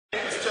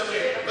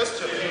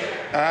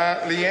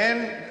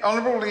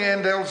Honourable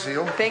Leanne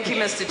Dalziel. Thank you,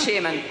 Mr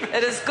Chairman.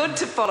 It is good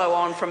to follow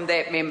on from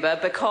that member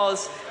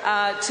because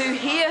to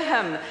hear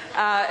him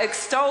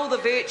extol the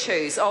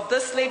virtues of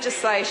this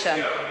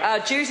legislation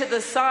due to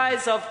the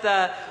size of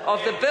the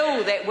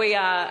bill that we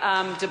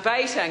are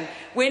debating,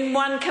 when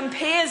one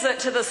compares it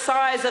to the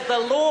size of the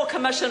Law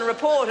Commission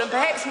report, and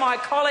perhaps my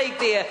colleague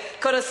there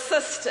could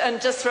assist in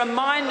just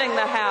reminding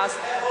the House,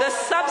 the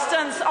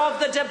substance of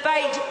the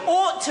debate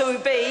ought to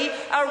be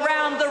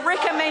around the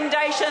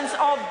recommendations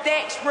of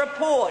that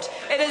report.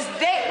 It is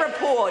that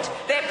report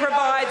that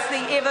provides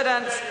the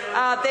evidence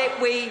that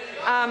we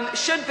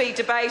should be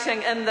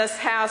debating in this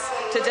House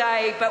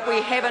today, but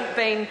we haven't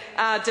been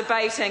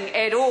debating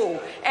at all.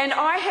 And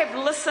I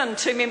have listened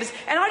to members,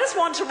 and I just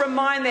want to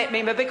remind that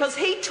member, because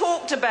he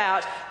talked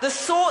about the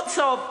sorts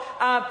of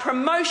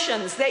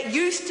promotions that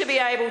used to be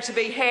able to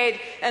be had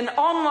in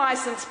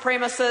unlicensed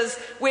premises,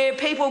 where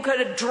people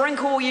could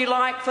drink all you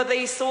like for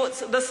this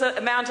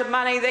amount of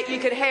money, that you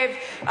could have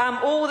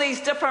all these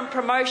different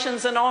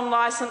promotions and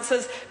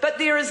on-licences. But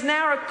there is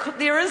now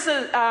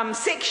a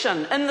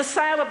section in the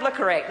Sale of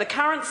Liquor Act, the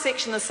current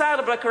section, the Sale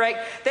of Liquor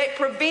Act, that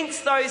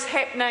prevents those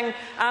happening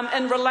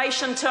in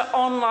relation to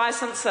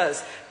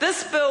on-licences.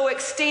 This bill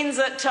extends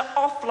it to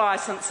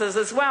off-licences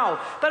as well.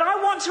 But I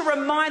want to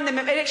remind them,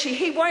 and actually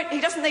he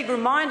doesn't need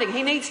reminding,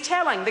 he needs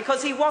telling,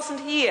 because he wasn't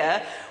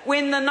here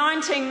when the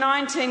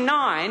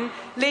 1999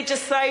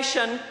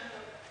 legislation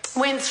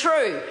went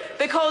through.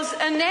 Because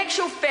in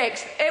actual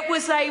fact, it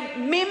was a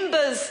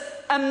member's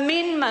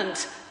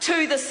amendment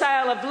to the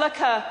Sale of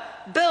Liquor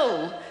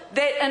bill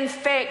that in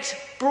fact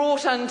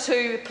brought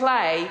into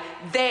play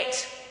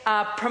that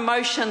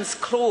promotions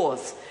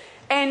clause.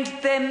 And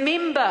the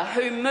member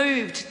who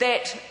moved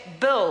that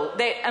bill,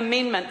 that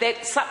amendment,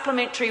 that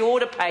supplementary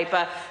order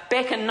paper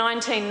back in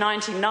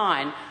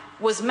 1999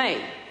 was me.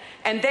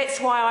 And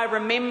that's why I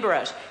remember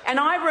it. And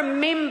I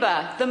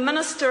remember the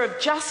Minister of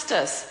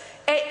Justice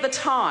at the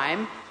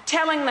time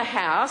telling the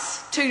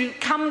House to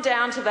come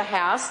down to the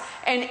House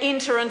and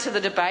enter into the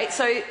debate,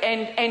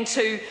 and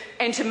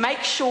to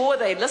make sure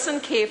they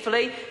listened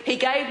carefully. He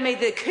gave me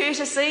the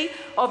courtesy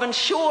of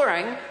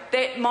ensuring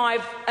that my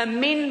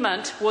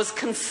amendment was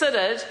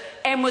considered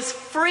and was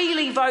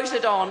freely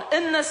voted on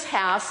in this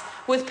House,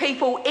 with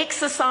people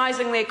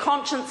exercising their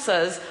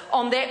consciences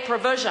on that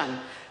provision.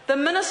 The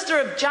Minister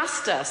of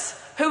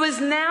Justice, who is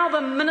now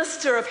the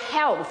Minister of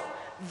Health,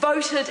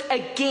 voted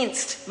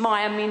against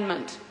my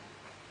amendment.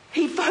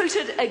 He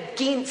voted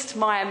against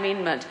my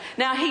amendment.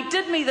 Now, he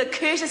did me the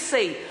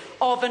courtesy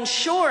of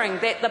ensuring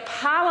that the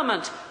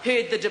Parliament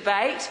heard the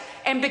debate,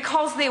 and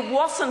because there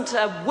wasn't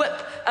a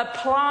whip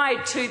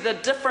applied to the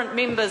different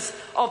members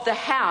of the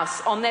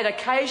House on that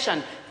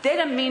occasion,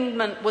 that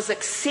amendment was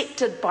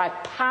accepted by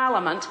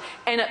Parliament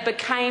and it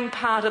became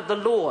part of the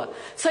law.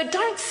 So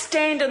don't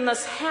stand in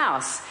this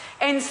House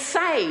and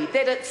say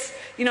that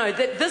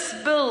that this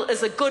bill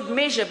is a good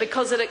measure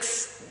because it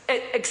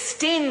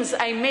extends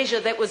a measure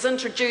that was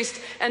introduced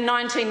in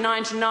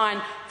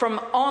 1999 from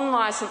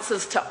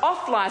on-licences to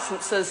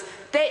off-licences.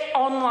 That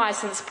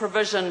on-licence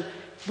provision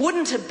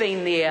wouldn't have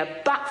been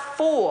there but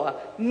for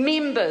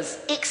members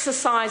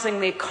exercising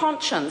their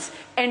conscience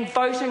and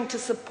voting to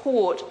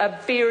support a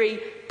very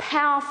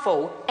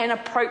powerful and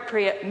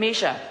appropriate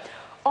measure.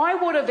 I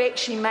would have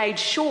actually made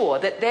sure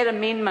that that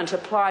amendment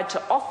applied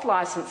to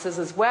off-licences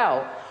as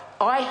well.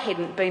 I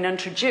hadn't been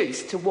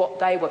introduced to what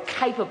they were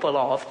capable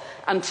of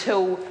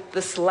until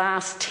this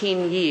last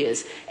 10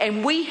 years.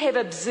 And we have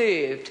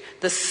observed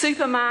the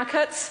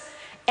supermarkets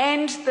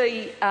and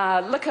the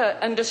liquor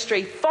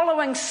industry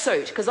following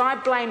suit, because I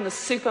blame the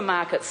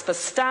supermarkets for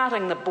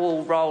starting the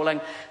ball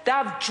rolling.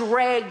 They've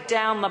dragged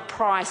down the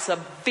price of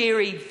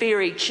very,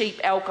 very cheap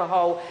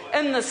alcohol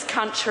in this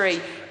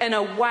country in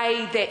a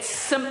way that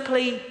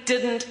simply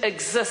didn't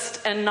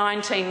exist in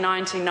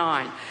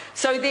 1999.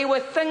 So there were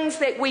things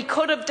that we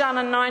could have done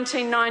in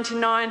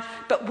 1999,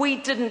 but we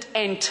didn't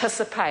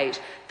anticipate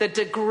the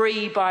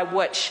degree by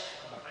which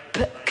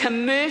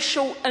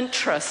commercial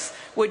interests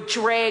would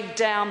drag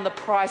down the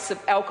price of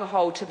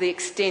alcohol to the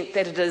extent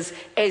that it is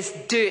as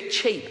dirt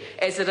cheap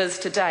as it is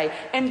today.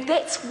 And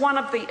that's one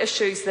of the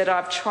issues that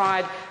I've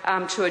tried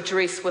to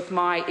address with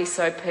my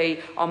SOP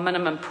on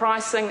minimum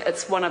pricing.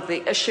 It's one of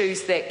the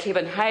issues that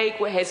Kevin Haig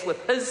has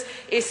with his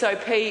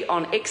SOP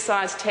on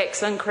excise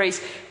tax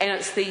increase, and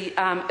it's the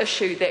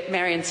issue that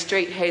Marion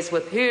Street has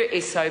with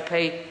her SOP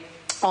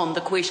on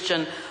the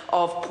question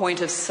of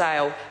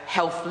point-of-sale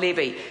health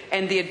levy.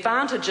 And the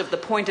advantage of the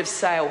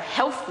point-of-sale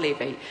health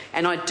levy,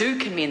 and I do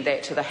commend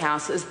that to the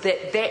House, is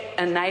that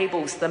that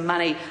enables the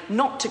money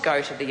not to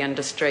go to the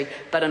industry,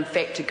 but in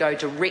fact to go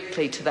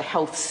directly to the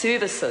health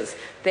services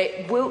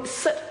that will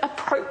sit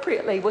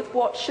appropriately with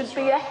what should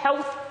be a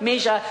health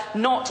measure,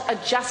 not a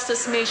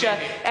justice measure.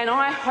 And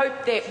I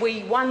hope that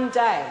we one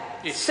day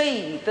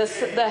see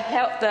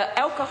the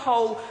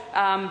alcohol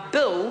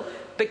bill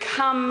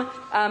become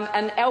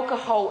an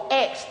alcohol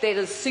act that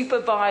is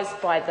supervised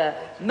by the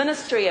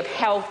Ministry of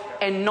Health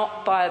and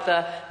not by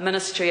the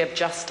Ministry of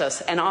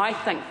Justice. And I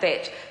think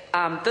that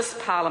this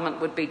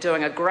Parliament would be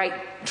doing a great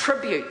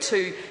tribute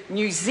to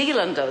New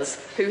Zealanders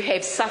who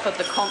have suffered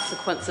the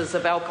consequences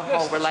of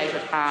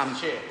alcohol-related harm.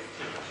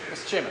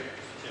 Mr. Chairman.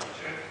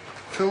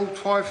 Phil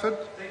Twyford.